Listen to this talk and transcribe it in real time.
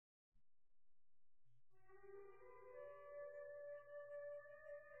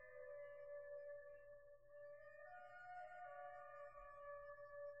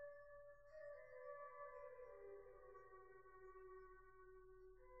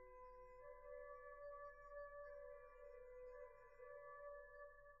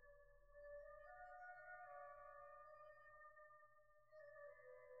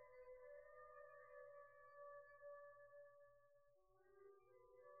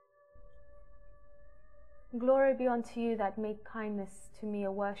Glory be unto you that made kindness to me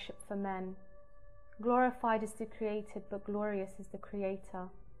a worship for men. Glorified is the created, but glorious is the Creator.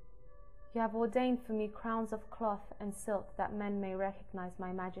 You have ordained for me crowns of cloth and silk, that men may recognize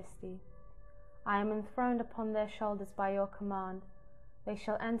my majesty. I am enthroned upon their shoulders by your command. They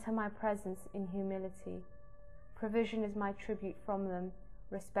shall enter my presence in humility. Provision is my tribute from them,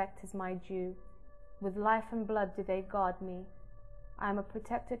 respect is my due. With life and blood do they guard me. I am a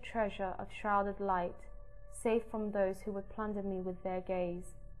protected treasure of shrouded light, safe from those who would plunder me with their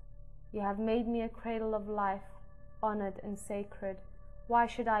gaze. You have made me a cradle of life, honored and sacred. Why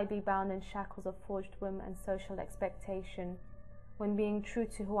should I be bound in shackles of forged whim and social expectation, when being true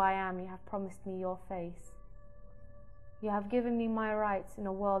to who I am, you have promised me your face? You have given me my rights in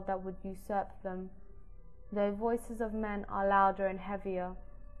a world that would usurp them. Though voices of men are louder and heavier,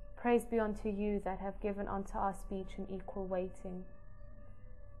 praise be unto you that have given unto our speech an equal weighting.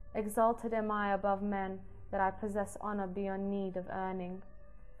 Exalted am I above men, that I possess honor beyond need of earning,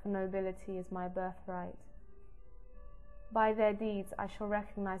 for nobility is my birthright. By their deeds I shall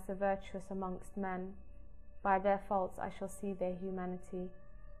recognize the virtuous amongst men. By their faults I shall see their humanity.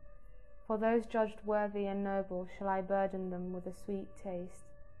 For those judged worthy and noble shall I burden them with a sweet taste.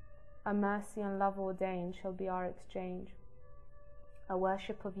 A mercy and love ordained shall be our exchange. A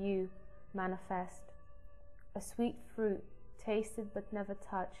worship of you manifest. A sweet fruit, tasted but never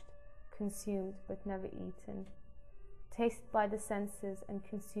touched, consumed but never eaten. Tasted by the senses and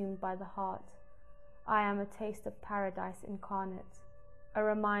consumed by the heart. I am a taste of paradise incarnate, a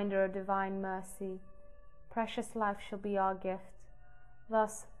reminder of divine mercy. Precious life shall be our gift.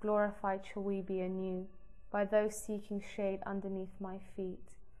 Thus glorified shall we be anew, by those seeking shade underneath my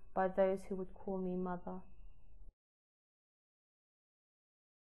feet, by those who would call me mother.